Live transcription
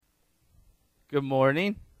Good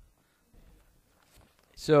morning.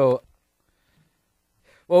 So,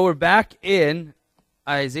 we're back in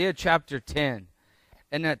Isaiah chapter 10.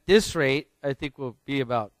 And at this rate, I think we'll be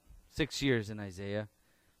about 6 years in Isaiah.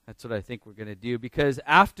 That's what I think we're going to do. Because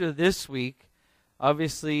after this week,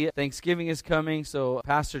 obviously, Thanksgiving is coming. So,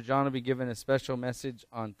 Pastor John will be giving a special message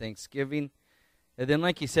on Thanksgiving. And then,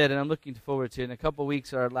 like he said, and I'm looking forward to it, in a couple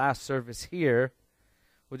weeks, our last service here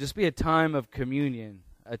will just be a time of communion.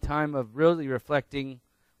 A time of really reflecting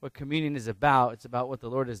what communion is about. It's about what the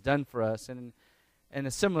Lord has done for us. And in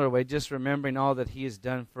a similar way, just remembering all that He has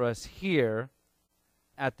done for us here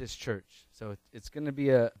at this church. So it's going to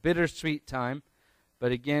be a bittersweet time.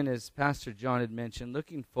 But again, as Pastor John had mentioned,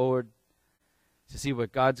 looking forward to see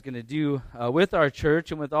what God's going to do with our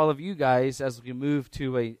church and with all of you guys as we move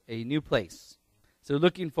to a new place. So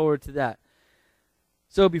looking forward to that.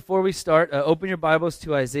 So before we start, open your Bibles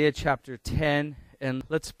to Isaiah chapter 10. And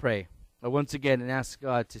let's pray once again and ask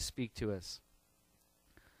God to speak to us.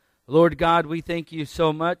 Lord God, we thank you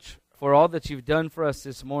so much for all that you've done for us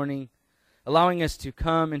this morning, allowing us to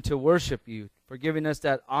come and to worship you, for giving us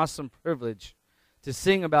that awesome privilege to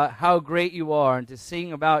sing about how great you are and to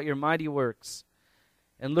sing about your mighty works,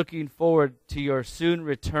 and looking forward to your soon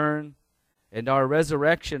return and our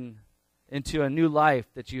resurrection into a new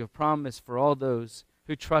life that you have promised for all those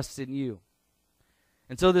who trust in you.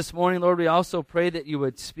 And so this morning, Lord, we also pray that you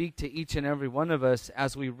would speak to each and every one of us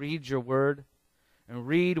as we read your word and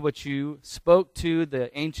read what you spoke to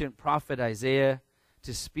the ancient prophet Isaiah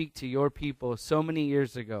to speak to your people so many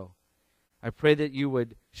years ago. I pray that you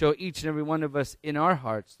would show each and every one of us in our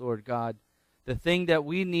hearts, Lord God, the thing that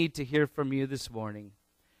we need to hear from you this morning.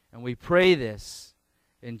 And we pray this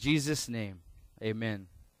in Jesus' name. Amen.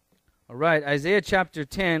 All right, Isaiah chapter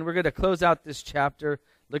 10, we're going to close out this chapter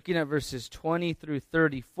looking at verses 20 through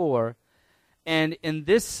 34. And in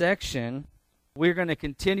this section, we're going to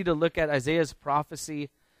continue to look at Isaiah's prophecy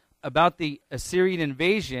about the Assyrian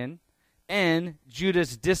invasion and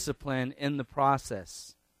Judah's discipline in the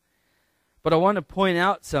process. But I want to point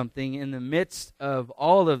out something in the midst of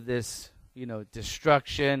all of this,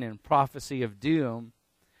 destruction and prophecy of doom.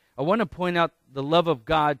 I want to point out the love of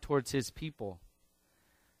God towards his people.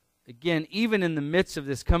 Again, even in the midst of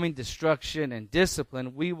this coming destruction and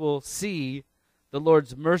discipline, we will see the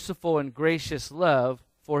Lord's merciful and gracious love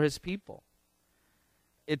for his people.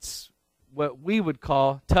 It's what we would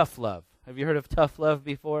call tough love. Have you heard of tough love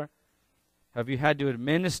before? Have you had to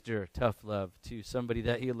administer tough love to somebody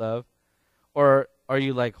that you love? Or are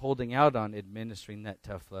you like holding out on administering that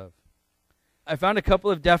tough love? I found a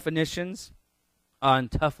couple of definitions on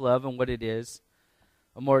tough love and what it is.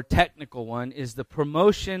 A more technical one is the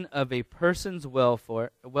promotion of a person's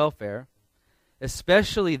welfare,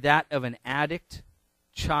 especially that of an addict,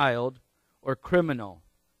 child, or criminal.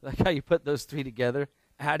 Like how you put those three together,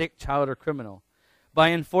 addict, child, or criminal, by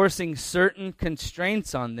enforcing certain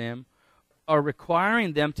constraints on them or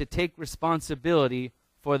requiring them to take responsibility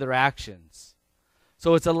for their actions.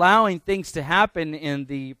 So it's allowing things to happen in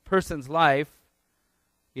the person's life,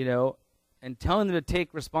 and telling them to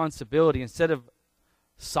take responsibility instead of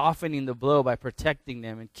softening the blow by protecting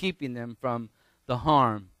them and keeping them from the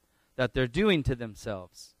harm that they're doing to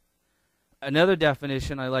themselves. Another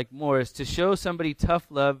definition I like more is to show somebody tough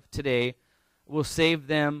love today will save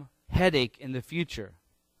them headache in the future.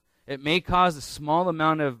 It may cause a small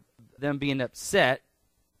amount of them being upset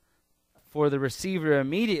for the receiver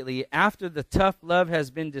immediately after the tough love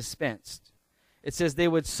has been dispensed. It says they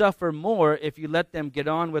would suffer more if you let them get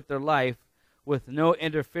on with their life with no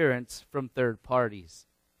interference from third parties.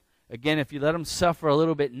 Again, if you let them suffer a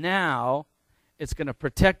little bit now, it's going to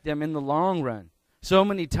protect them in the long run. So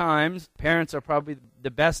many times, parents are probably the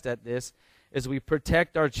best at this, is we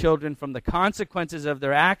protect our children from the consequences of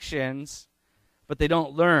their actions, but they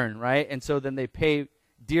don't learn, right? And so then they pay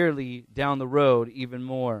dearly down the road even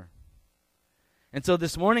more. And so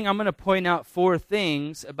this morning, I'm going to point out 4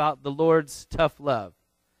 things about the Lord's tough love.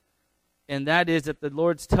 And that is that the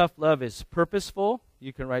Lord's tough love is purposeful.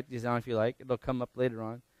 You can write these down if you like. It'll come up later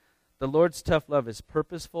on. The Lord's tough love is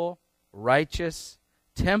purposeful, righteous,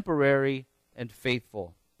 temporary, and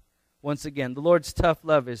faithful. Once again, the Lord's tough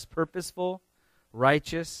love is purposeful,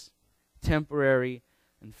 righteous, temporary,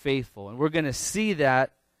 and faithful. And we're going to see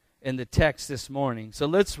that in the text this morning. So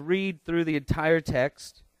let's read through the entire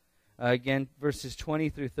text. Again, verses 20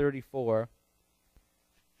 through 34.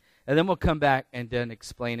 And then we'll come back and then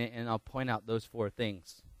explain it, and I'll point out those 4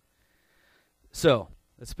 things. So,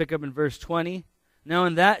 let's pick up in verse 20. Now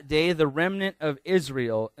in that day the remnant of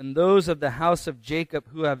Israel and those of the house of Jacob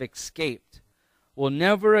who have escaped will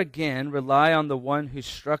never again rely on the one who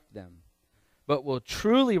struck them, but will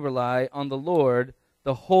truly rely on the Lord,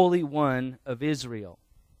 the Holy One of Israel.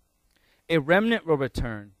 A remnant will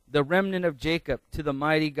return, the remnant of Jacob, to the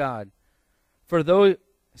mighty God. For though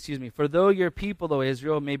your people, O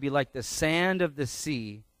Israel, may be like the sand of the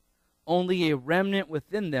sea, only a remnant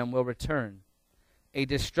within them will return. A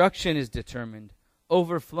destruction is determined,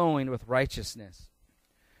 overflowing with righteousness.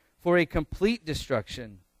 For a complete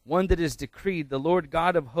destruction, one that is decreed, the Lord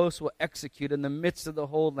God of hosts will execute in the midst of the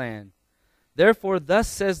whole land. Therefore, thus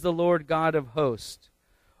says the Lord God of hosts,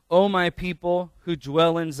 O my people who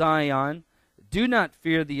dwell in Zion, do not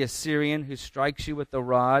fear the Assyrian who strikes you with the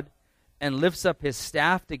rod and lifts up his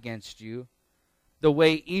staff against you, the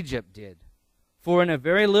way Egypt did. For in a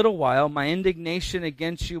very little while my indignation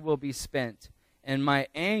against you will be spent, and my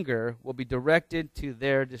anger will be directed to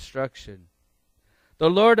their destruction. The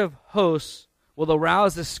Lord of hosts will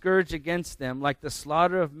arouse a scourge against them like the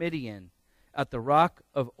slaughter of Midian at the rock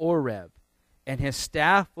of Oreb, and his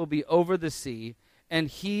staff will be over the sea, and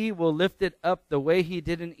he will lift it up the way he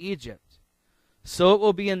did in Egypt. So it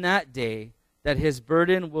will be in that day that his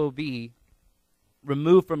burden will be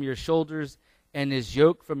removed from your shoulders and his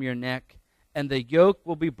yoke from your neck, and the yoke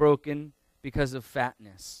will be broken because of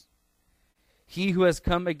fatness. He who has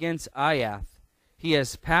come against Aiath, he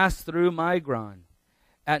has passed through Migron.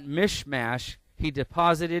 At Mishmash he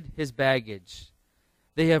deposited his baggage.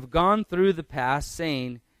 They have gone through the pass,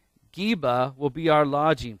 saying, Geba will be our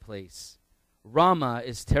lodging place. Ramah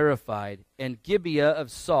is terrified, and Gibeah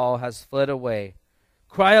of Saul has fled away.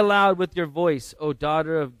 Cry aloud with your voice, O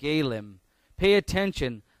daughter of Galim. Pay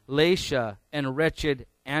attention, Laisha and wretched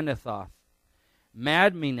Anathoth.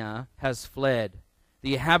 Madmenah has fled.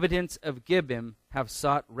 The inhabitants of Gibeon have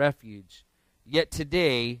sought refuge. Yet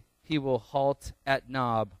today he will halt at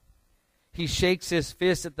Nob. He shakes his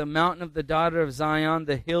fist at the mountain of the daughter of Zion,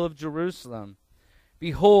 the hill of Jerusalem.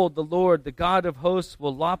 Behold, the Lord, the God of hosts,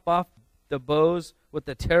 will lop off the bows with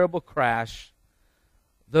a terrible crash.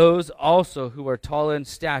 Those also who are tall in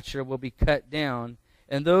stature will be cut down,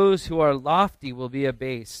 and those who are lofty will be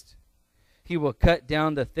abased. He will cut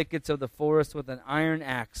down the thickets of the forest with an iron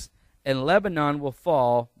axe, and Lebanon will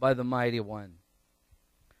fall by the mighty one.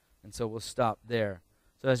 And so we'll stop there.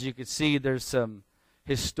 So as you can see, there's some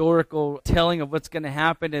historical telling of what's going to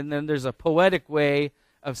happen, and then there's a poetic way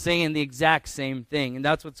of saying the exact same thing. And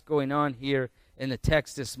that's what's going on here in the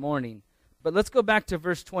text this morning. But let's go back to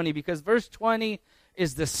verse 20, because verse 20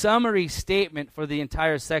 is the summary statement for the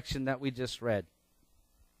entire section that we just read.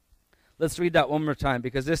 Let's read that one more time,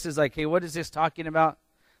 because this is like, hey, what is this talking about?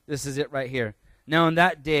 This is it right here. Now in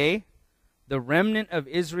that day, the remnant of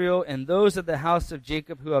Israel and those of the house of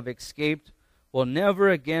Jacob who have escaped will never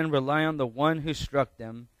again rely on the one who struck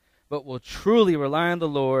them, but will truly rely on the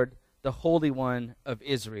Lord, the Holy One of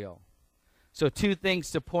Israel. So two things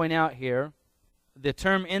to point out here. The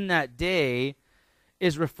term in that day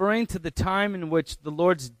is referring to the time in which the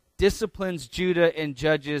Lord disciplines Judah and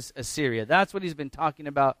judges Assyria. That's what he's been talking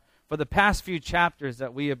about for the past few chapters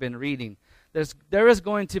that we have been reading. There is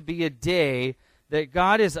going to be a day that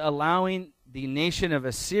God is allowing the nation of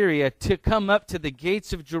Assyria to come up to the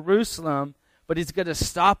gates of Jerusalem, but he's going to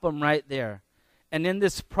stop them right there. And in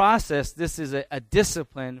this process, this is a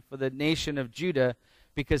discipline for the nation of Judah,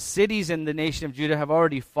 because cities in the nation of Judah have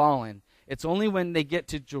already fallen. It's only when they get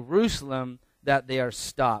to Jerusalem that they are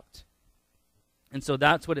stopped. And so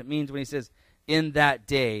that's what it means when he says, in that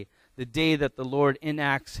day, the day that the Lord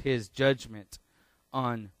enacts his judgment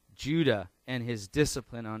on Judah and his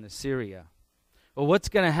discipline on Assyria. Well, what's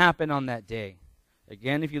going to happen on that day?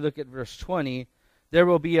 Again, if you look at verse 20, there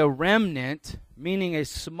will be a remnant, meaning a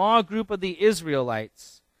small group of the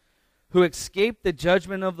Israelites, who escape the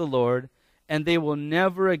judgment of the Lord, and they will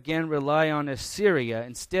never again rely on Assyria.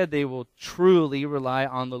 Instead, they will truly rely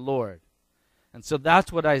on the Lord. And so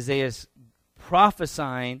that's what Isaiah is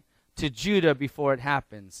prophesying to Judah before it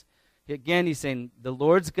happens. Again, he's saying the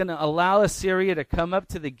Lord's going to allow Assyria to come up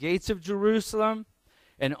to the gates of Jerusalem,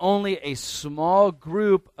 and only a small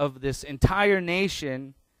group of this entire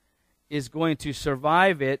nation is going to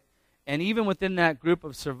survive it. And even within that group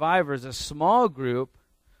of survivors, a small group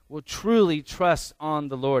will truly trust on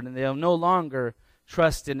the Lord, and they'll no longer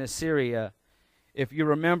trust in Assyria. If you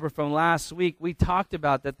remember from last week, we talked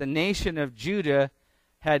about that the nation of Judah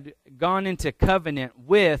had gone into covenant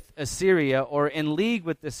with Assyria, or in league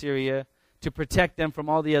with Assyria, to protect them from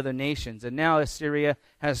all the other nations. And now Assyria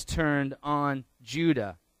has turned on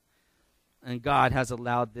Judah, and God has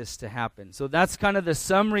allowed this to happen. So that's kind of the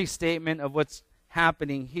summary statement of what's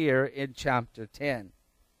happening here in chapter 10.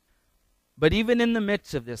 But even in the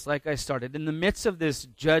midst of this, like I started, in the midst of this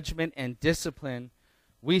judgment and discipline,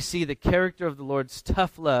 we see the character of the Lord's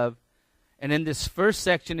tough love And in this first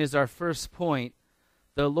section is our first point.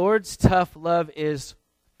 The Lord's tough love is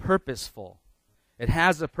purposeful. It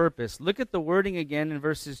has a purpose. Look at the wording again in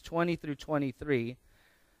verses 20 through 23.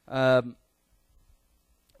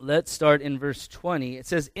 Let's start in verse 20. It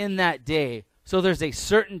says, in that day. So there's a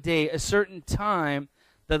certain day, a certain time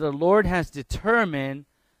that the Lord has determined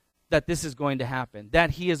that this is going to happen,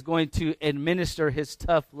 that he is going to administer his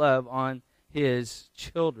tough love on his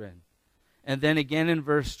children. And then again in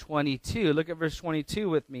verse 22, look at verse 22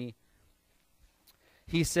 with me.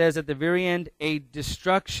 He says at the very end, a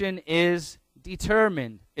destruction is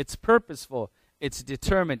determined. It's purposeful. It's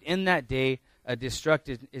determined. In that day, a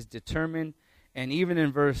destruction is determined. And even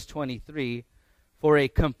in verse 23, for a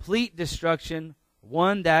complete destruction,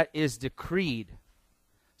 one that is decreed.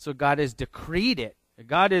 So God has decreed it.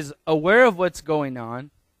 God is aware of what's going on.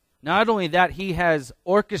 Not only that, he has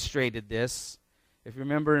orchestrated this. If you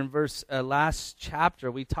remember in last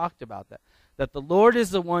chapter, we talked about that. That the Lord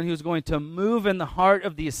is the one who's going to move in the heart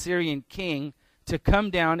of the Assyrian king to come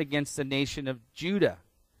down against the nation of Judah.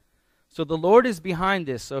 So the Lord is behind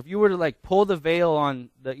this. So if you were to pull the veil on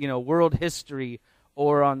the world history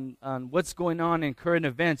or on what's going on in current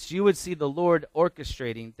events, you would see the Lord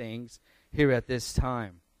orchestrating things here at this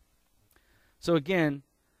time. So again,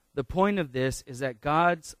 the point of this is that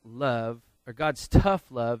God's love, or God's tough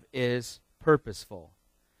love, is purposeful.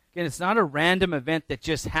 Again, it's not a random event that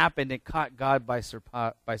just happened and caught God by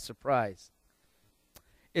surprise.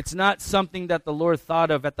 It's not something that the Lord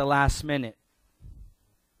thought of at the last minute.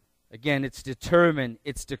 Again, it's determined,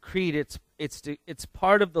 it's decreed, it's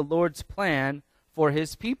part of the Lord's plan for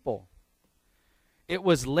his people. It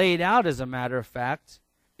was laid out, as a matter of fact,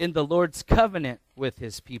 in the Lord's covenant with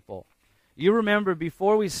his people. You remember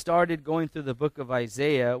before we started going through the book of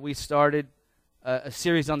Isaiah, we started a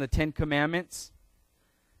series on the Ten Commandments.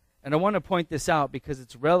 And I want to point this out because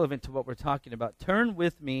it's relevant to what we're talking about. Turn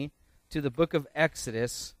with me to the book of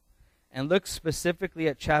Exodus and look specifically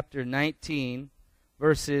at chapter 19,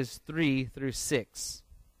 verses 3 through 6.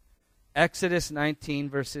 Exodus 19,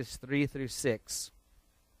 verses 3 through 6.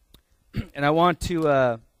 And I want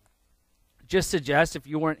to just suggest, if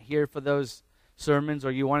you weren't here for those sermons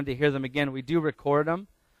or you wanted to hear them again, we do record them.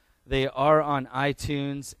 They are on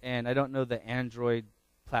iTunes, and I don't know the Android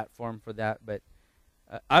platform for that, but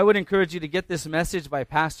I would encourage you to get this message by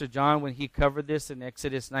Pastor John when he covered this in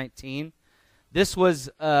Exodus 19. This was,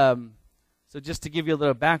 so just to give you a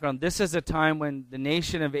little background, this is a time when the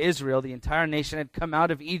nation of Israel, the entire nation, had come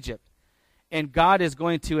out of Egypt, and God is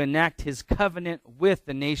going to enact his covenant with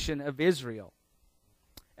the nation of Israel.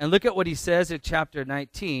 And look at what he says in chapter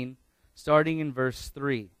 19, starting in verse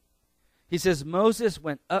 3. He says, Moses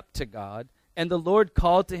went up to God, and the Lord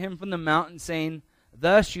called to him from the mountain, saying,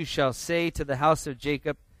 Thus you shall say to the house of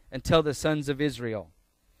Jacob and tell the sons of Israel,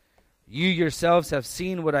 You yourselves have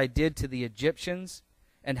seen what I did to the Egyptians,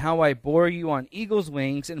 and how I bore you on eagle's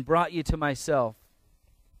wings and brought you to myself.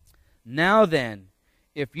 Now then,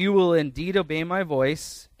 if you will indeed obey my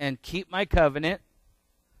voice and keep my covenant,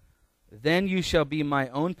 then you shall be my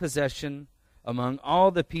own possession among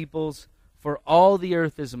all the peoples, for all the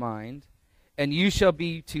earth is mine, and you shall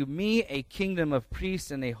be to me a kingdom of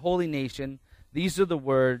priests and a holy nation. These are the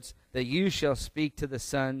words that you shall speak to the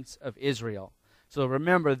sons of Israel. So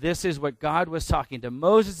remember, this is what God was talking to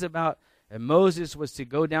Moses about, and Moses was to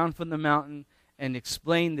go down from the mountain and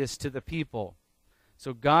explain this to the people.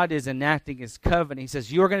 So God is enacting his covenant. He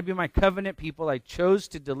says, you are going to be my covenant people. I chose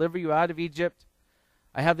to deliver you out of Egypt.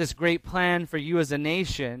 I have this great plan for you as a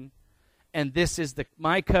nation, and this is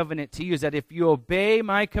my covenant to you, is that if you obey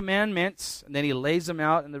my commandments, and then he lays them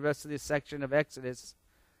out in the rest of this section of Exodus,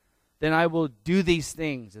 then I will do these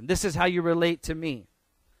things, and this is how you relate to me.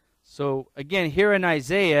 So again, here in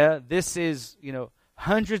Isaiah, this is,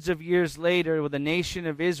 hundreds of years later, where the nation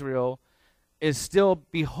of Israel is still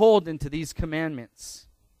beholden to these commandments.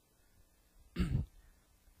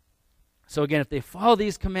 So again, if they follow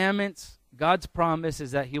these commandments, God's promise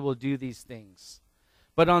is that he will do these things.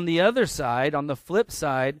 But on the other side, on the flip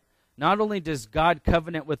side, not only does God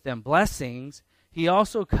covenant with them blessings, he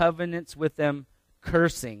also covenants with them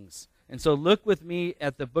cursings. And so look with me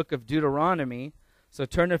at the book of Deuteronomy. So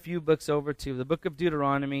turn a few books over to the book of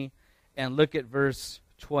Deuteronomy and look at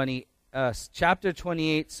chapter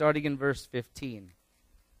 28, starting in verse 15.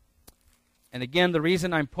 And again, the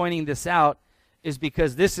reason I'm pointing this out is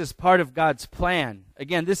because this is part of God's plan.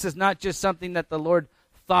 Again, this is not just something that the Lord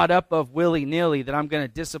thought up of willy-nilly, that I'm going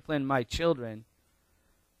to discipline my children.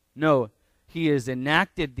 No, he has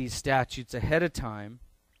enacted these statutes ahead of time,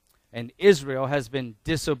 and Israel has been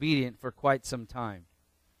disobedient for quite some time.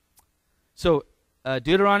 So,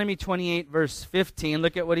 Deuteronomy 28, verse 15,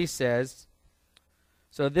 look at what he says.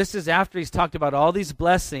 So this is after he's talked about all these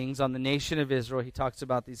blessings on the nation of Israel. He talks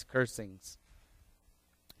about these cursings.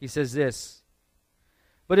 He says this,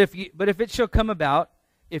 but if it shall come about,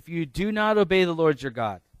 if you do not obey the Lord your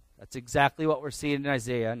God, that's exactly what we're seeing in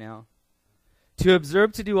Isaiah now, to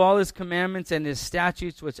observe to do all his commandments and his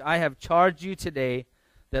statutes which I have charged you today,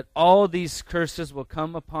 that all these curses will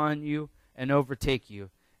come upon you and overtake you.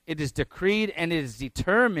 It is decreed and it is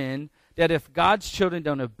determined that if God's children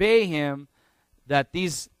don't obey him, that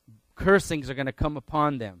these cursings are going to come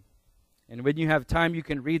upon them. And when you have time, you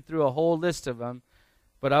can read through a whole list of them.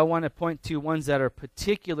 But I want to point to ones that are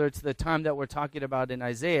particular to the time that we're talking about in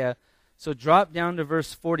Isaiah. So drop down to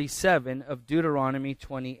verse 47 of Deuteronomy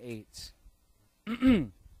 28.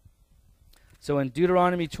 So in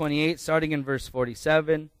Deuteronomy 28, starting in verse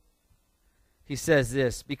 47, he says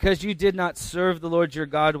this, because you did not serve the Lord your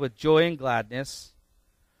God with joy and gladness,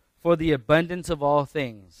 for the abundance of all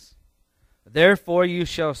things, therefore you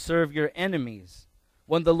shall serve your enemies,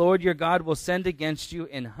 when the Lord your God will send against you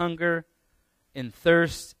in hunger, in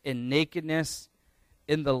thirst, in nakedness,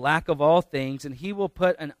 in the lack of all things, and he will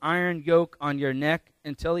put an iron yoke on your neck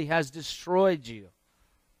until he has destroyed you.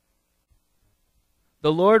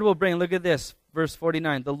 The Lord will bring, look at this, verse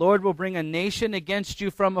 49, the Lord will bring a nation against you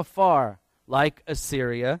from afar, like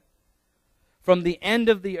Assyria, from the end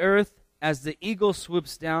of the earth, as the eagle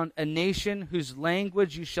swoops down, a nation whose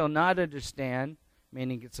language you shall not understand,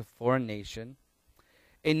 meaning it's a foreign nation,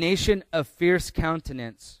 a nation of fierce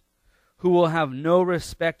countenance, who will have no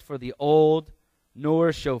respect for the old,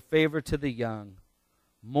 nor show favor to the young.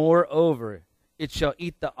 Moreover, it shall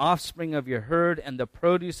eat the offspring of your herd and the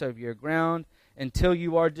produce of your ground until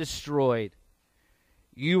you are destroyed.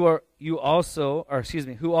 Who also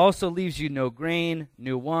leaves you no grain,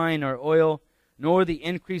 new wine, or oil, nor the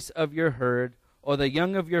increase of your herd, or the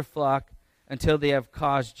young of your flock, until they have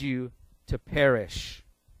caused you to perish.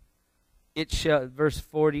 It shall, verse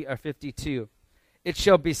 40 or 52, it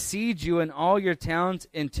shall besiege you in all your towns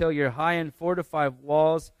until your high and fortified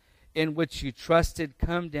walls in which you trusted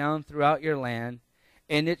come down throughout your land,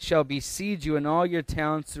 and it shall besiege you in all your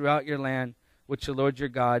towns throughout your land, which the Lord your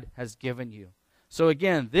God has given you. So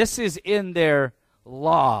again, this is in their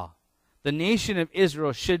law. The nation of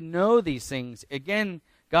Israel should know these things. Again,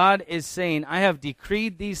 God is saying, I have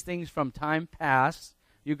decreed these things from time past.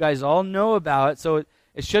 You guys all know about it, so it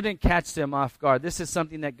shouldn't catch them off guard. This is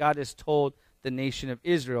something that God has told the nation of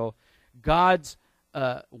Israel. God's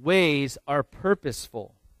ways are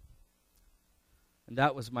purposeful. And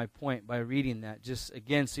that was my point by reading that. Just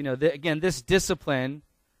again, so, again, this discipline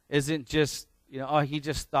isn't just, he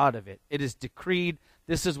just thought of it. It is decreed.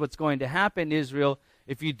 This is what's going to happen, Israel,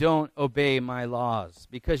 if you don't obey my laws,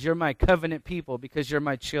 because you're my covenant people, because you're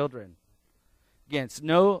my children. Again, it's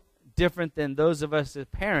no different than those of us as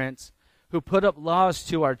parents who put up laws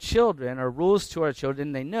to our children or rules to our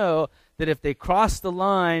children. They know that if they cross the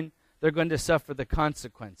line, they're going to suffer the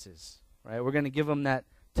consequences, right? We're going to give them that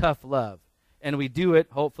tough love. And we do it,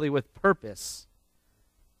 hopefully, with purpose.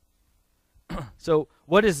 So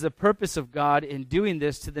what is the purpose of God in doing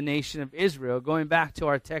this to the nation of Israel? Going back to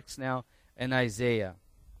our text now in Isaiah.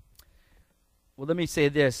 Well, let me say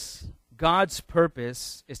this. God's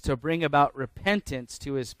purpose is to bring about repentance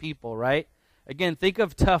to his people, right? Again, think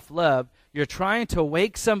of tough love. You're trying to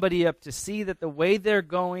wake somebody up to see that the way they're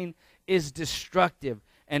going is destructive.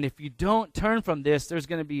 And if you don't turn from this, there's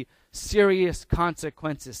going to be serious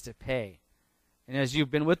consequences to pay. And as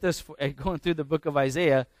you've been with us going through the book of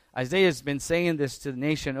Isaiah, Isaiah's been saying this to the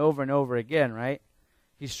nation over and over again, right?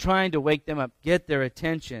 He's trying to wake them up, get their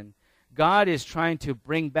attention. God is trying to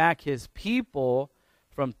bring back his people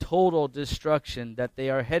from total destruction that they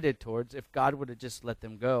are headed towards if God would have just let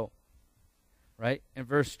them go. Right? In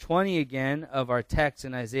verse 20 again of our text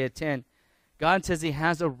in Isaiah 10, God says he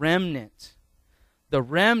has a remnant. The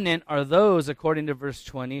remnant are those, according to verse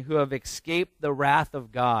 20, who have escaped the wrath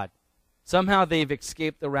of God. Somehow they've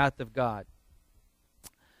escaped the wrath of God.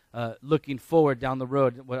 Looking forward down the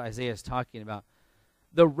road, what Isaiah is talking about.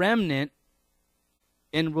 The remnant,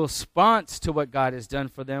 in response to what God has done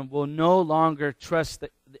for them, will no longer trust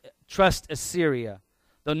Assyria.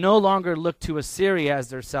 They'll no longer look to Assyria as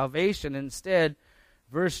their salvation. Instead,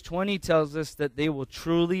 verse 20 tells us that they will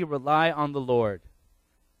truly rely on the Lord.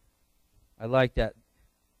 I like that.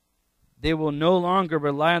 They will no longer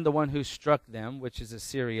rely on the one who struck them, which is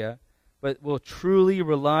Assyria, but will truly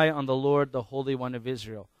rely on the Lord, the Holy One of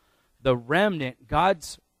Israel. The remnant,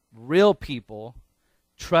 God's real people,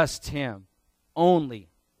 trust him only.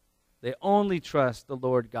 They only trust the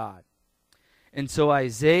Lord God. And so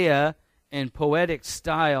Isaiah, in poetic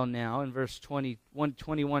style now, in verse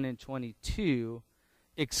 21 and 22,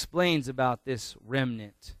 explains about this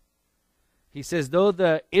remnant. He says, though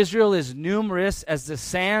the Israel is numerous as the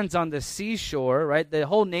sands on the seashore, right? The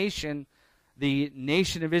whole nation, the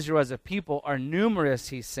nation of Israel as a people are numerous,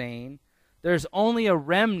 he's saying. There's only a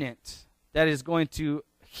remnant that is going to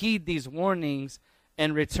heed these warnings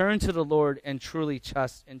and return to the Lord and truly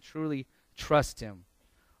trust him.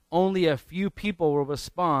 Only a few people will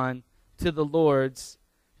respond to the Lord's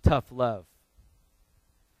tough love.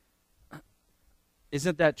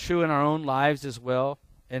 Isn't that true in our own lives as well?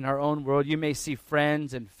 In our own world, you may see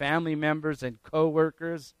friends and family members and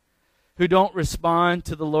co-workers who don't respond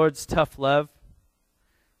to the Lord's tough love,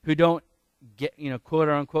 who don't get, quote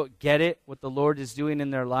or unquote, get it, what the Lord is doing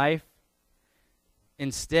in their life.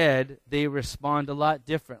 Instead, they respond a lot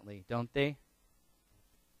differently, don't they?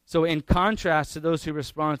 So in contrast to those who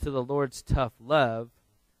respond to the Lord's tough love,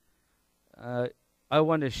 I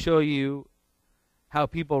want to show you how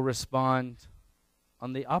people respond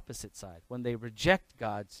on the opposite side, when they reject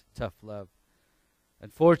God's tough love.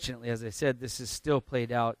 Unfortunately, as I said, this is still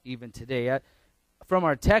played out even today. From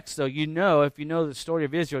our text, though, if you know the story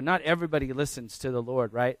of Israel, not everybody listens to the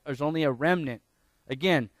Lord, right? There's only a remnant.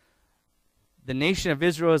 Again, the nation of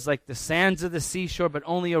Israel is like the sands of the seashore, but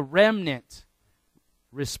only a remnant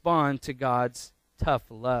respond to God's tough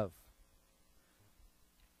love.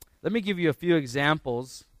 Let me give you a few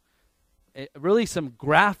examples, really some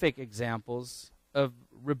graphic examples of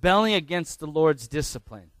rebelling against the Lord's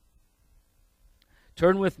discipline.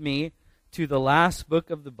 Turn with me to the last book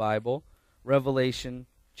of the Bible, Revelation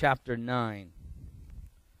chapter 9.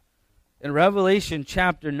 In Revelation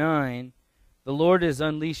chapter 9, the Lord is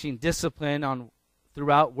unleashing discipline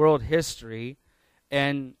throughout world history,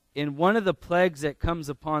 and in one of the plagues that comes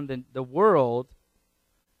upon the world,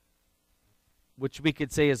 which we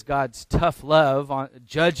could say is God's tough love on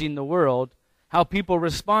judging the world, how people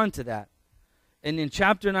respond to that. And in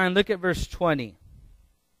chapter 9, look at verse 20.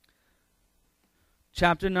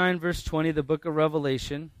 Chapter 9, verse 20, the book of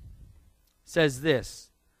Revelation, says this: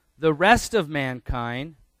 the rest of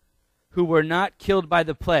mankind who were not killed by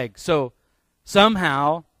the plague. So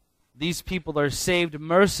somehow these people are saved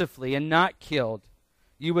mercifully and not killed.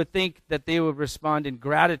 You would think that they would respond in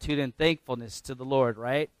gratitude and thankfulness to the Lord,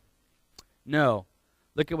 right? No.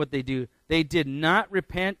 Look at what they do. They did not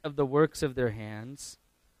repent of the works of their hands,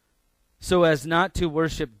 so as not to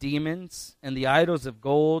worship demons and the idols of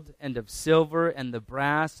gold and of silver and the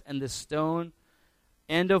brass and the stone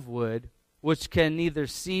and of wood, which can neither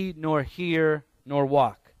see nor hear nor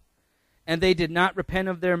walk. And they did not repent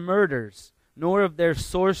of their murders, nor of their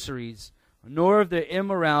sorceries, nor of their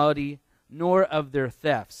immorality, nor of their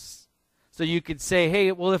thefts. So you could say,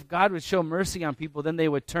 hey, well, if God would show mercy on people, then they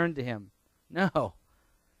would turn to him. No.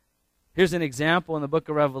 Here's an example in the book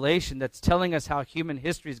of Revelation that's telling us how human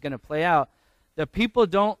history is going to play out. The people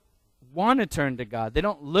don't want to turn to God. They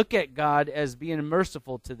don't look at God as being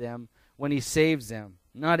merciful to them when he saves them.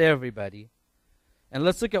 Not everybody. And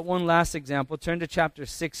let's look at one last example. Turn to chapter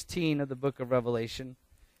 16 of the book of Revelation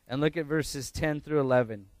and look at verses 10 through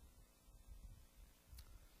 11.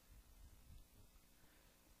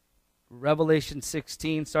 Revelation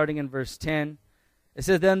 16, starting in verse 10. It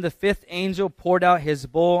says, then the fifth angel poured out his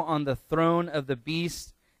bowl on the throne of the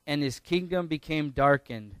beast, and his kingdom became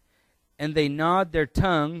darkened. And they gnawed their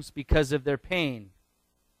tongues because of their pain.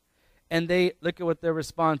 And they, look at what their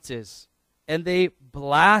response is. And they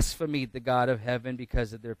blasphemed the God of heaven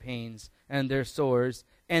because of their pains and their sores,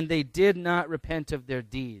 and they did not repent of their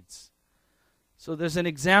deeds. So there's an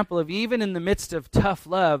example of, even in the midst of tough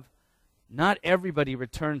love, not everybody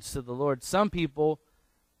returns to the Lord. Some people,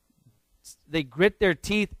 they grit their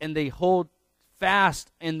teeth and they hold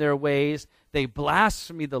fast in their ways. They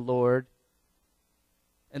blaspheme the Lord,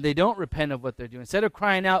 and they don't repent of what they're doing. Instead of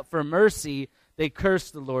crying out for mercy, they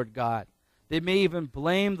curse the Lord God. They may even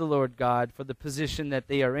blame the Lord God for the position that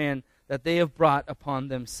they are in, that they have brought upon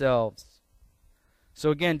themselves.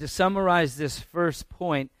 So again, to summarize this first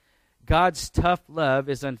point, God's tough love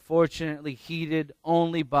is unfortunately heeded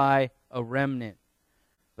only by a remnant.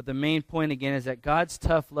 But the main point again is that God's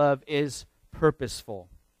tough love is purposeful.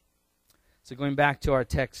 So going back to our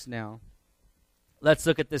text now, let's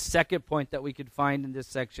look at the second point that we could find in this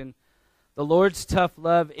section. The Lord's tough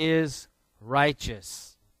love is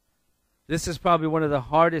righteous. This is probably one of the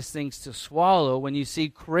hardest things to swallow when you see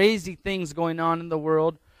crazy things going on in the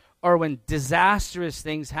world, or when disastrous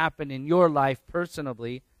things happen in your life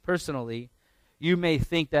personally. You may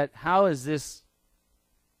think that, how is this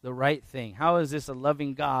the right thing? How is this a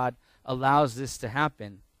loving God allows this to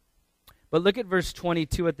happen? But look at verse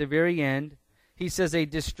 22 at the very end. He says a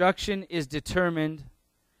destruction is determined.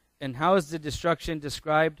 And how is the destruction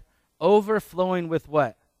described? overflowing with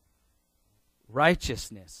what?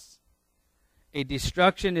 Righteousness. A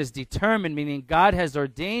destruction is determined, meaning God has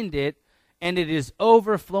ordained it, and it is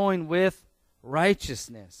overflowing with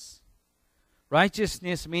righteousness.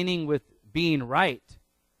 Righteousness meaning with being right.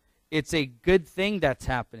 It's a good thing that's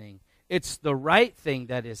happening. It's the right thing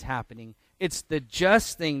that is happening. It's the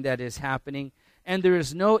just thing that is happening, and there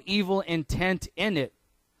is no evil intent in it.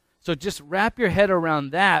 So just wrap your head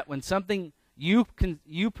around that. When something you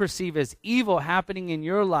perceive as evil happening in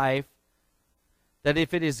your life, that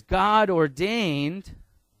if it is God ordained,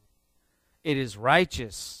 it is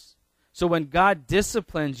righteous. So when God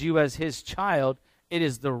disciplines you as his child, it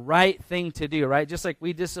is the right thing to do, right? Just like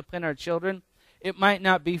we discipline our children, it might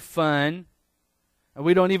not be fun, and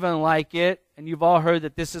we don't even like it, and you've all heard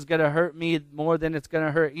that this is going to hurt me more than it's going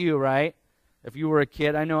to hurt you, right? If you were a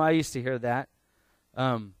kid, I know I used to hear that.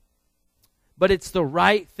 But it's the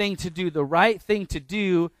right thing to do. The right thing to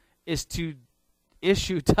do is to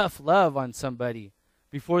issue tough love on somebody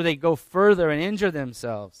before they go further and injure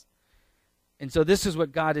themselves. And so this is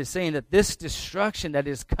what God is saying, that this destruction that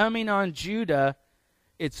is coming on Judah,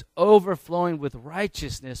 it's overflowing with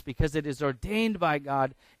righteousness because it is ordained by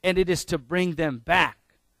God, and it is to bring them back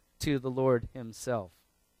to the Lord himself.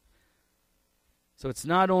 So it's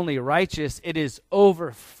not only righteous, it is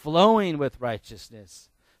overflowing with righteousness.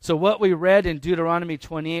 So what we read in Deuteronomy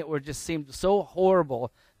 28 where it just seemed so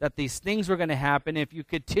horrible that these things were going to happen. If you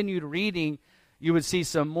continued reading, you would see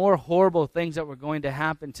some more horrible things that were going to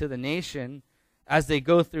happen to the nation as they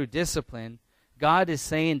go through discipline. God is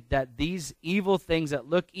saying that these evil things that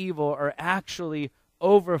look evil are actually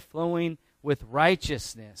overflowing with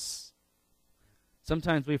righteousness.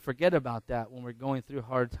 Sometimes we forget about that when we're going through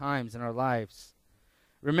hard times in our lives.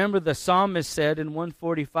 Remember, the psalmist said in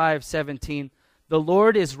 145:17, "The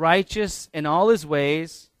Lord is righteous in all his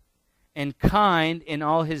ways and kind in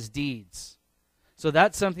all his deeds." So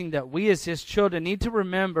that's something that we as his children need to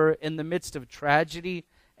remember in the midst of tragedy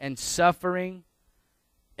and suffering.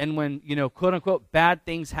 And when, quote unquote, bad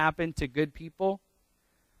things happen to good people,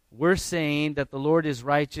 we're saying that the Lord is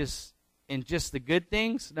righteous in just the good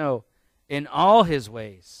things? No, in all his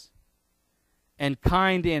ways. And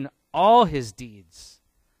kind in all his deeds.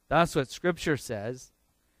 That's what Scripture says.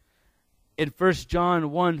 In 1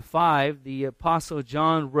 John 1:5, the Apostle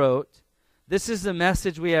John wrote, "This is the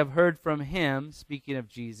message we have heard from him," speaking of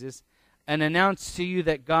Jesus, "and announced to you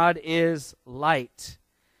that God is light,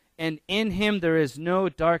 and in him there is no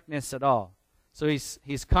darkness at all." So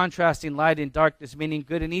he's contrasting light and darkness, meaning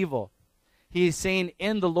good and evil. He's saying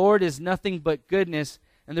in the Lord is nothing but goodness,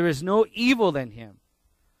 and there is no evil in him.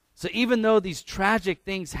 So even though these tragic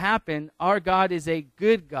things happen, our God is a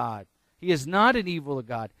good God. He is not an evil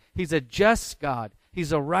God. He's a just God.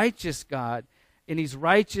 He's a righteous God, and he's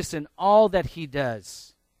righteous in all that he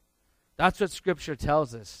does. That's what Scripture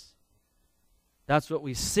tells us. That's what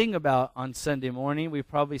we sing about on Sunday morning. We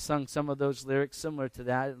probably sung some of those lyrics similar to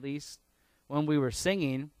that, at least, when we were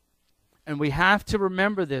singing. And we have to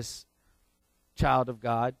remember this, child of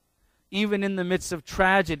God, even in the midst of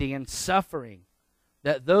tragedy and suffering,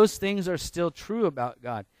 that those things are still true about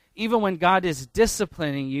God. Even when God is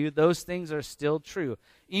disciplining you, those things are still true.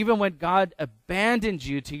 Even when God abandons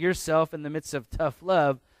you to yourself in the midst of tough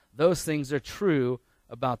love, those things are true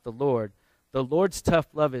about the Lord. The Lord's tough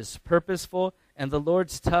love is purposeful, and the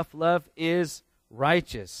Lord's tough love is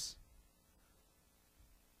righteous.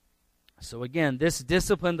 So again, this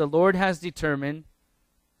discipline the Lord has determined,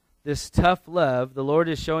 this tough love the Lord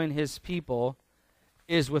is showing his people,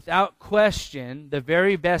 is without question the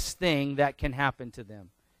very best thing that can happen to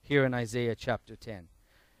them here in Isaiah chapter 10.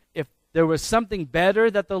 If there was something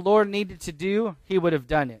better that the Lord needed to do, he would have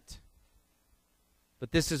done it.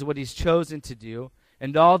 But this is what he's chosen to do.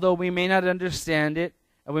 And although we may not understand it,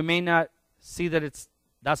 and we may not see that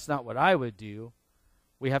that's not what I would do,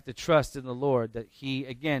 we have to trust in the Lord that he,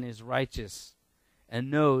 again, is righteous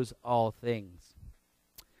and knows all things.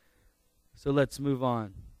 So let's move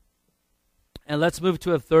on. And let's move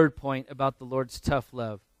to a third point about the Lord's tough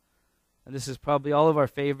love. And this is probably all of our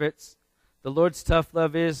favorites. The Lord's tough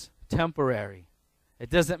love is temporary. It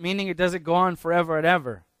doesn't mean it doesn't go on forever and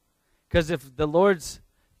ever. Because if the Lord's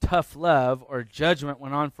tough love or judgment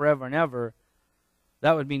went on forever and ever,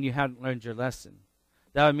 that would mean you hadn't learned your lesson.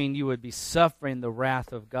 That would mean you would be suffering the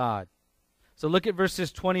wrath of God. So look at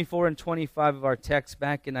verses 24 and 25 of our text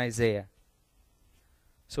back in Isaiah.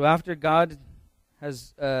 So after God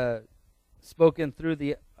has spoken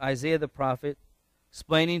through Isaiah the prophet,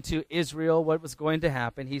 explaining to Israel what was going to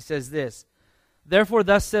happen, he says this, "Therefore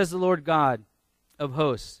thus says the Lord God of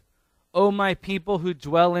hosts, O my people who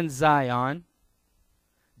dwell in Zion,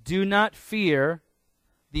 do not fear,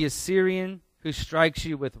 the Assyrian who strikes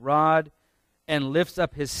you with rod and lifts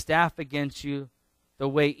up his staff against you the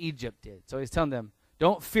way Egypt did. So he's telling them,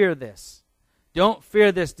 don't fear this. Don't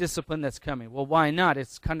fear this discipline that's coming. Well, why not?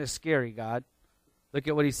 It's kind of scary, God. Look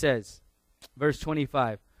at what he says. Verse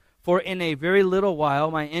 25. For in a very little while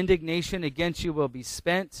my indignation against you will be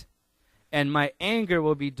spent, and my anger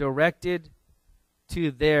will be directed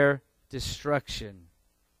to their destruction.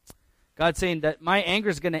 God's saying that my anger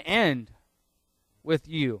is going to end with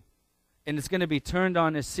you, and it's going to be turned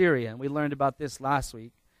on Assyria. And we learned about this last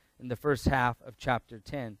week in the first half of chapter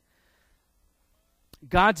 10.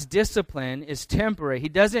 God's discipline is temporary. He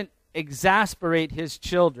doesn't exasperate his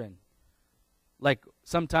children like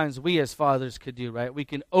sometimes we as fathers could do, right? We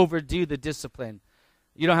can overdo the discipline.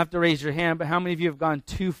 You don't have to raise your hand, but how many of you have gone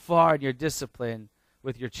too far in your discipline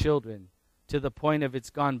with your children to the point of it's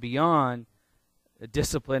gone beyond a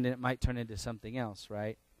discipline and it might turn into something else,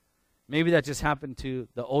 right? Maybe that just happened to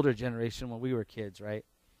the older generation when we were kids, right?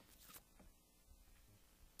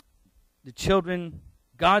 The children,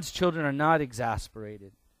 God's children are not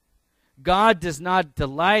exasperated. God does not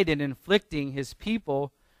delight in inflicting his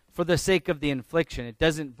people for the sake of the infliction. It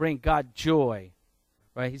doesn't bring God joy,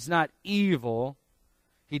 right? He's not evil.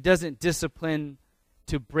 He doesn't discipline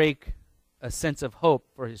to break a sense of hope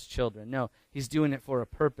for his children. No, he's doing it for a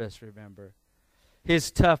purpose, remember.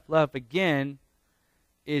 His tough love, again,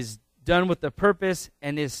 is done with a purpose,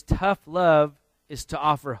 and his tough love is to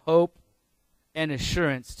offer hope and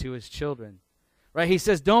assurance to his children. Right? He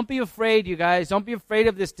says, don't be afraid, you guys. Don't be afraid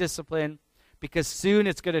of this discipline, because soon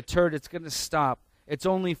it's going to turn. It's going to stop. It's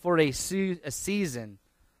only for a season.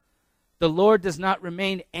 The Lord does not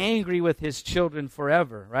remain angry with his children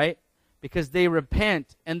forever, right? Because they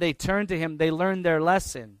repent and they turn to him. They learn their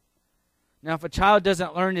lesson. Now, if a child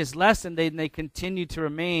doesn't learn his lesson, they continue to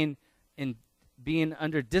remain in being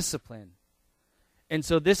under discipline. And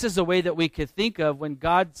so this is a way that we could think of when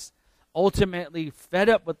God's ultimately fed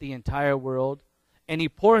up with the entire world and he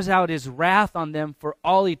pours out his wrath on them for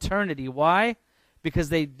all eternity. Why? Because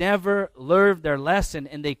they never learned their lesson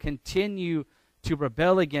and they continue to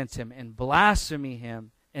rebel against him and blaspheme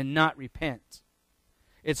him and not repent.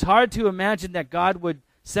 It's hard to imagine that God would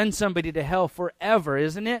send somebody to hell forever,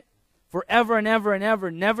 isn't it? Forever and ever and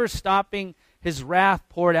ever, never stopping his wrath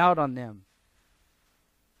poured out on them.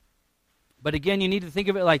 But again, you need to think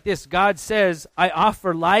of it like this. God says, I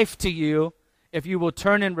offer life to you if you will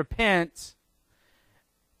turn and repent.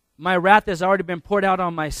 My wrath has already been poured out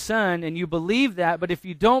on my son, and you believe that. But if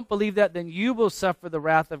you don't believe that, then you will suffer the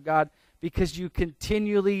wrath of God because you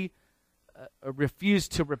continually refuse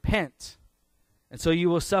to repent. And so you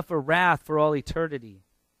will suffer wrath for all eternity.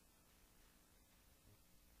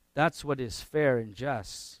 That's what is fair and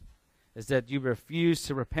just, is that you refuse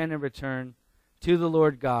to repent and return to the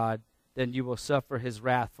Lord God, then you will suffer his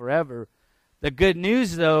wrath forever. The good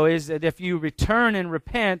news, though, is that if you return and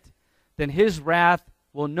repent, then his wrath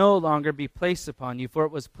will no longer be placed upon you, for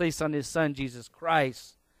it was placed on his Son, Jesus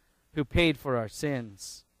Christ, who paid for our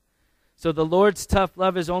sins. So the Lord's tough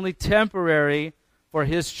love is only temporary for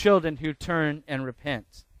his children who turn and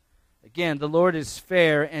repent. Again, the Lord is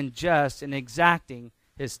fair and just in exacting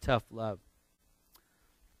his tough love.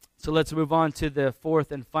 So let's move on to the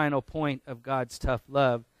fourth and final point of God's tough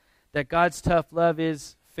love, that God's tough love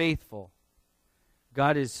is faithful.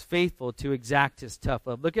 God is faithful to exact his tough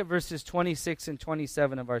love. Look at verses 26 and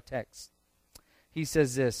 27 of our text. He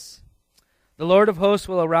says this, the Lord of hosts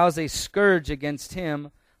will arouse a scourge against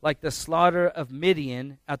him like the slaughter of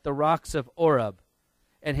Midian at the rocks of Oreb,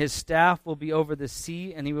 and his staff will be over the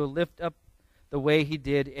sea, and he will lift up the way he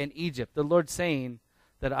did in Egypt. The Lord saying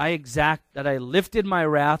that I lifted my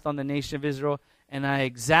wrath on the nation of Israel, and I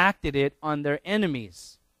exacted it on their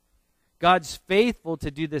enemies. God's faithful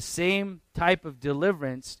to do the same type of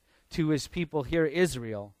deliverance to his people here,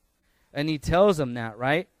 Israel. And he tells them that,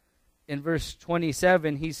 right? In verse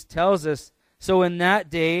 27, he tells us, so in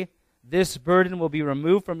that day, this burden will be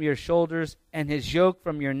removed from your shoulders, and his yoke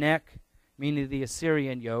from your neck, meaning the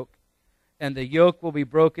Assyrian yoke, and the yoke will be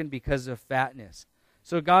broken because of fatness.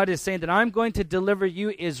 So God is saying that I'm going to deliver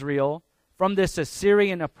you, Israel, from this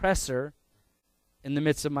Assyrian oppressor in the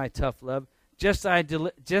midst of my tough love, just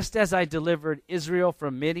as I delivered Israel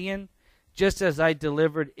from Midian, just as I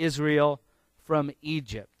delivered Israel from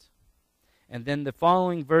Egypt. And then the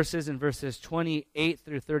following verses, in verses 28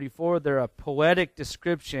 through 34, they're a poetic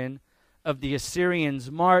description of the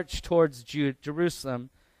Assyrians' march towards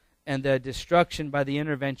Jerusalem and the destruction by the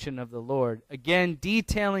intervention of the Lord. Again,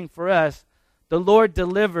 detailing for us, the Lord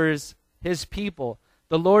delivers his people.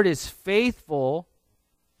 The Lord is faithful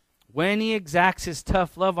when he exacts his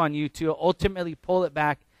tough love on you to ultimately pull it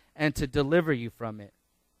back and to deliver you from it.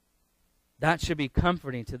 That should be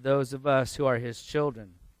comforting to those of us who are his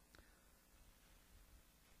children.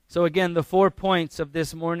 So again, the 4 points of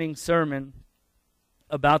this morning's sermon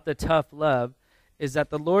about the tough love is that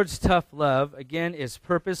the Lord's tough love, again, is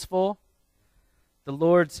purposeful. The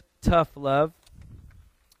Lord's tough love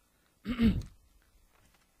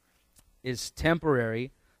is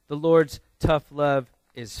temporary. The Lord's tough love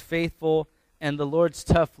is faithful. And the Lord's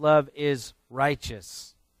tough love is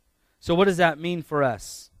righteous. So what does that mean for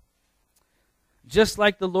us? Just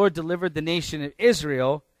like the Lord delivered the nation of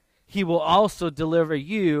Israel, he will also deliver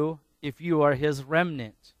you if you are his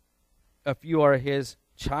remnant, if you are his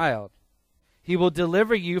child. He will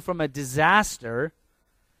deliver you from a disaster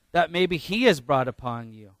that maybe he has brought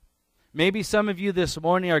upon you. Maybe some of you this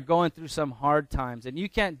morning are going through some hard times, and you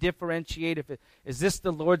can't differentiate is this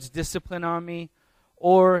the Lord's discipline on me,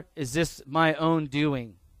 or is this my own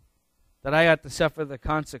doing, that I have to suffer the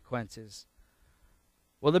consequences?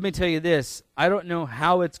 Well, let me tell you this. I don't know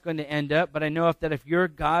how it's going to end up, but I know that if you're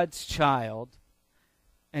God's child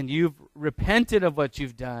and you've repented of what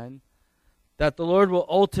you've done, that the Lord will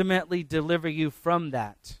ultimately deliver you from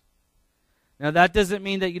that. Now, that doesn't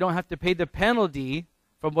mean that you don't have to pay the penalty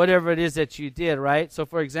from whatever it is that you did, right? So,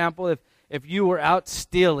 for example, if you were out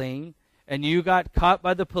stealing and you got caught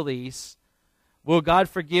by the police, will God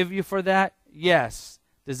forgive you for that? Yes.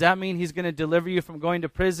 Does that mean he's going to deliver you from going to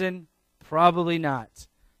prison? Probably not.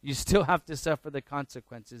 You still have to suffer the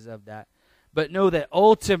consequences of that. But know that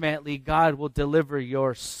ultimately God will deliver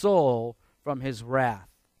your soul from his wrath.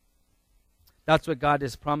 That's what God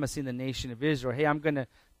is promising the nation of Israel. Hey, I'm going to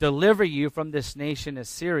deliver you from this nation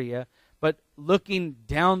Assyria. But looking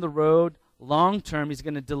down the road, long term, he's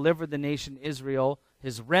going to deliver the nation Israel,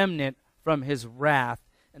 his remnant, from his wrath.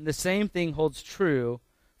 And the same thing holds true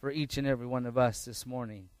for each and every one of us this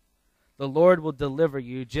morning. The Lord will deliver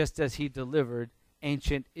you just as he delivered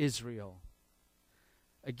ancient Israel.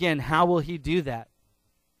 Again, how will he do that?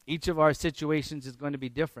 Each of our situations is going to be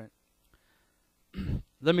different.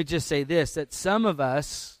 Let me just say this, that some of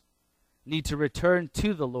us need to return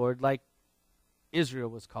to the Lord like Israel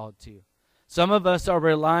was called to. Some of us are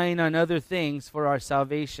relying on other things for our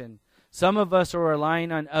salvation. Some of us are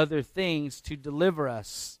relying on other things to deliver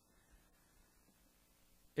us.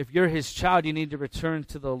 If you're his child, you need to return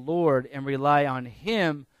to the Lord and rely on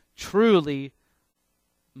him truly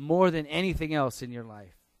more than anything else in your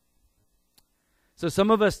life. So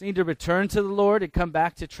some of us need to return to the Lord and come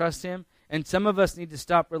back to trust him. And some of us need to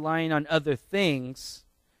stop relying on other things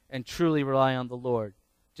and truly rely on the Lord,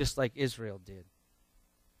 just like Israel did.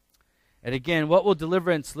 And again, what will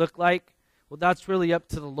deliverance look like? Well, that's really up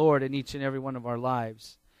to the Lord in each and every one of our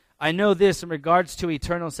lives. I know this in regards to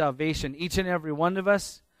eternal salvation. Each and every one of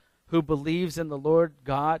us who believes in the Lord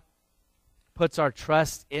God, puts our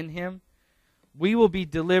trust in him, we will be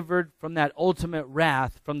delivered from that ultimate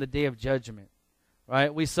wrath from the day of judgment.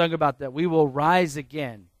 Right? We sung about that. We will rise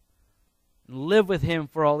again and live with him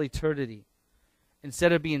for all eternity,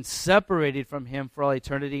 instead of being separated from him for all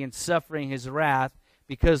eternity and suffering his wrath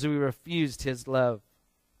because we refused his love.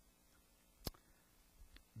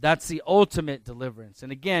 That's the ultimate deliverance.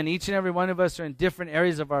 And again, each and every one of us are in different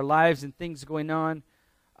areas of our lives and things going on.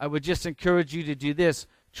 I would just encourage you to do this.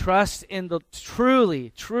 Truly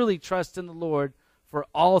trust in the Lord for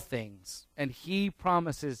all things. And he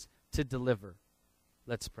promises to deliver.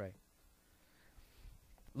 Let's pray.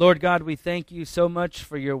 Lord God, we thank you so much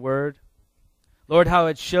for your word. Lord, how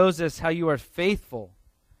it shows us how you are faithful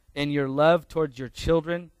in your love towards your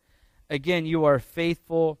children. Again, you are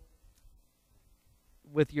faithful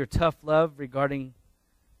with your tough love regarding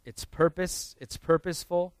its purpose. It's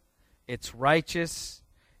purposeful. It's righteous.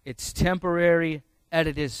 It's temporary, and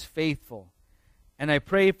it is faithful. And I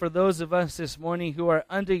pray for those of us this morning who are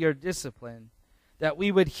under your discipline, that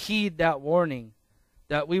we would heed that warning,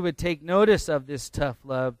 that we would take notice of this tough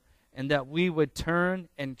love, and that we would turn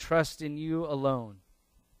and trust in you alone.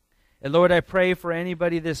 And Lord, I pray for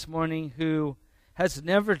anybody this morning who has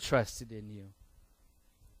never trusted in you.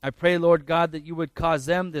 I pray, Lord God, that you would cause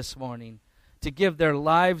them this morning to give their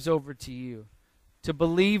lives over to you, to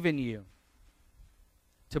believe in you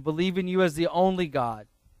as the only God,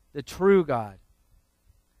 the true God.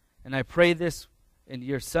 And I pray this in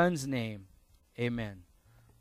your Son's name. Amen.